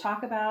have to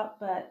talk about.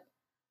 But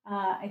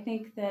I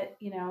think that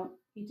you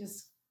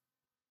just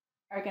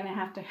are going to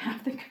have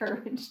the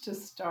courage to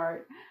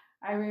start.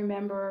 I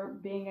remember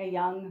being a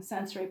young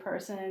sensory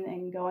person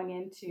and going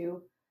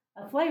into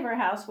a flavor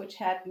house which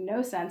had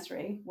no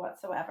sensory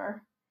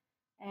whatsoever,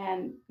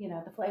 and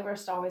the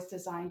flavorist always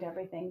designed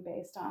everything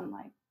based on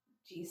like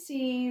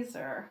GCs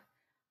or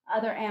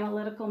other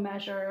analytical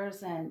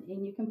measures, and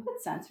you can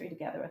put sensory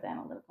together with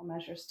analytical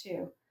measures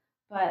too,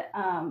 but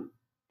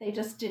they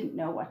just didn't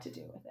know what to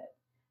do with it.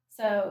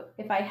 So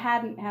if I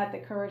hadn't had the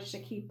courage to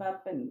keep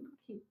up and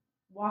keep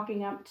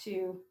walking up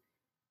to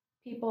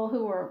people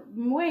who were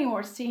way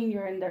more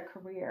senior in their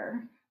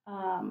career,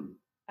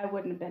 I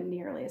wouldn't have been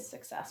nearly as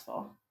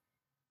successful.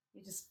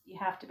 You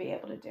have to be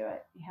able to do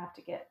it. You have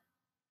to get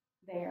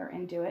there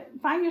and do it.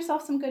 Find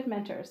yourself some good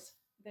mentors.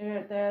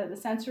 The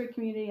sensory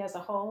community as a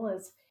whole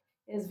is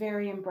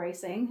very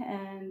embracing,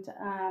 and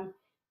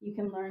you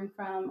can learn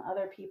from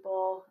other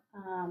people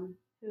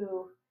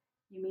who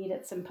you meet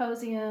at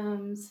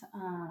symposiums,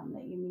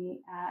 that you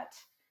meet at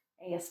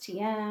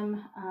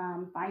ASTM.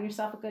 Find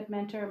yourself a good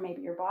mentor.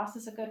 Maybe your boss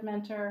is a good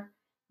mentor.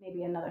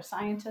 Maybe another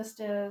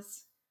scientist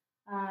is.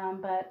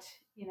 But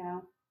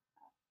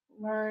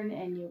learn,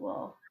 and you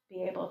will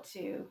be able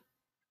to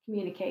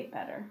communicate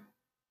better.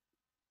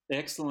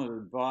 Excellent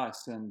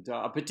advice, and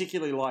I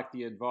particularly like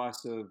the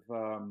advice of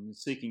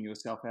seeking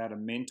yourself out a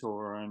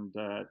mentor. And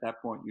at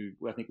that point,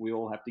 I think we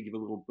all have to give a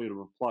little bit of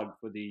a plug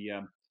for the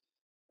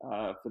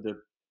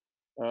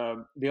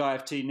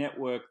IFT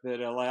network that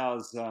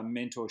allows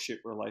mentorship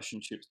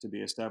relationships to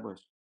be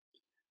established.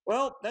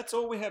 Well, that's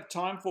all we have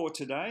time for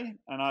today,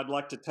 and I'd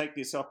like to take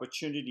this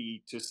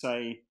opportunity to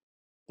say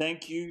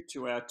thank you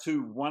to our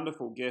two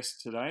wonderful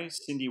guests today,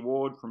 Cindy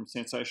Ward from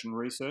Sensation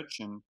Research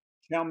and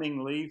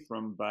Chow-Ming Lee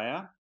from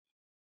Bayer.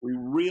 We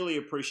really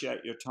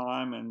appreciate your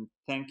time, and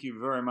thank you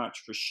very much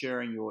for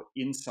sharing your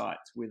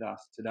insights with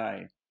us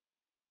today.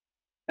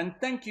 And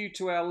thank you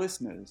to our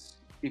listeners.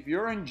 If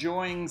you're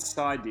enjoying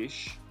Side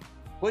Dish,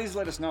 please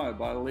let us know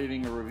by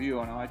leaving a review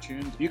on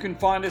iTunes. You can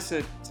find us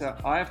at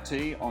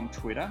IFT on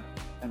Twitter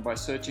and by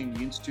searching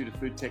the Institute of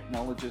Food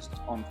Technologists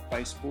on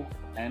Facebook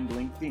and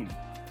LinkedIn.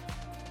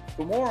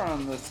 For more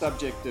on the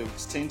subject of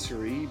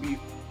sensory, be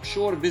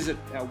sure to visit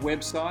our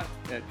website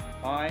at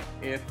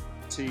ift.org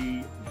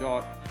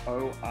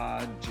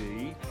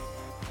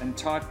and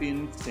type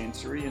in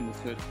sensory in the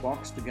search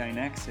box to gain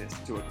access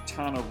to a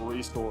ton of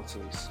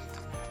resources.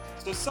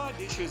 So Side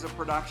Dish is a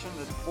production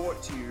that's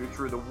brought to you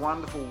through the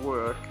wonderful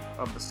work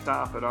of the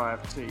staff at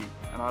IFT,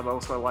 and I'd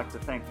also like to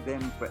thank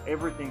them for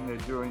everything they're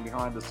doing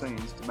behind the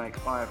scenes to make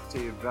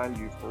IFT of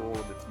value for all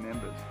of its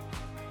members.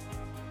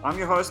 I'm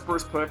your host,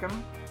 Bruce Perkin,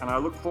 and I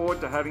look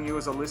forward to having you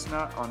as a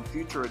listener on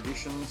future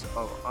editions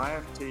of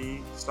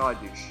IFT Side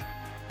Dish.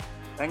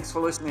 Thanks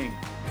for listening.